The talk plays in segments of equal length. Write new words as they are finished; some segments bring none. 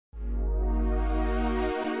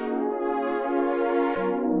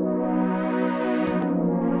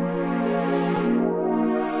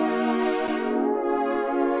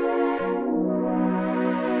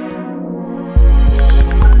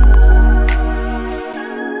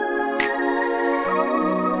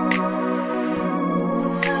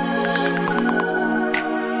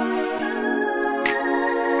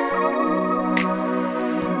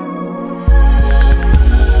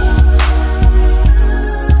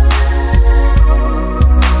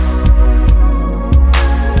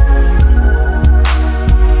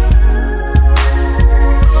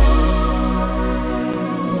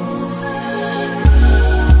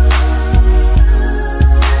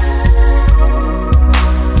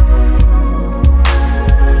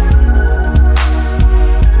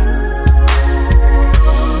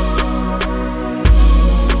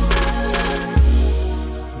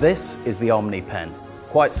is the OmniPen.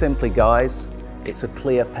 Quite simply, guys, it's a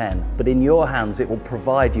clear pen, but in your hands it will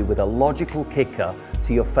provide you with a logical kicker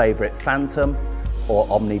to your favourite Phantom or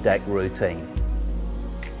Omnideck routine.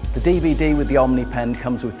 The DVD with the OmniPen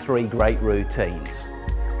comes with 3 great routines.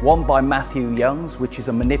 One by Matthew Youngs, which is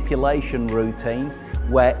a manipulation routine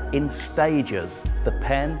where in stages the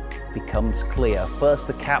pen becomes clear. First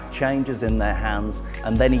the cap changes in their hands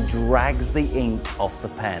and then he drags the ink off the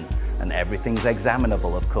pen and everything's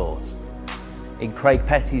examinable, of course. In Craig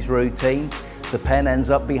Petty's routine, the pen ends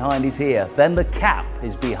up behind his ear, then the cap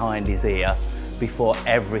is behind his ear before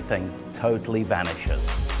everything totally vanishes.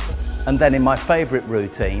 And then in my favourite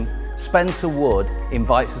routine, Spencer Wood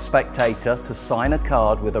invites a spectator to sign a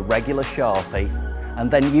card with a regular Sharpie and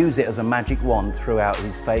then use it as a magic wand throughout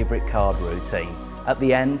his favourite card routine. At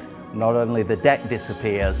the end, not only the deck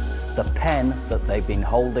disappears, the pen that they've been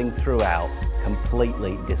holding throughout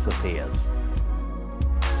completely disappears.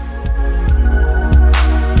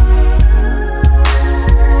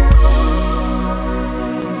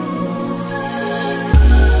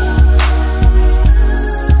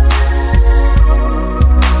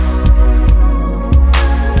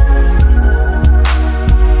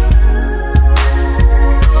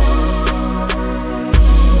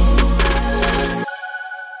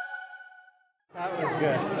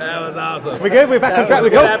 That was awesome. We good? We're back on track. We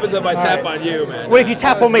go. What happens if I tap on you, man? Well, if you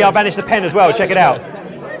tap on me, I'll vanish the pen as well. Check it out.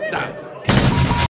 Nah.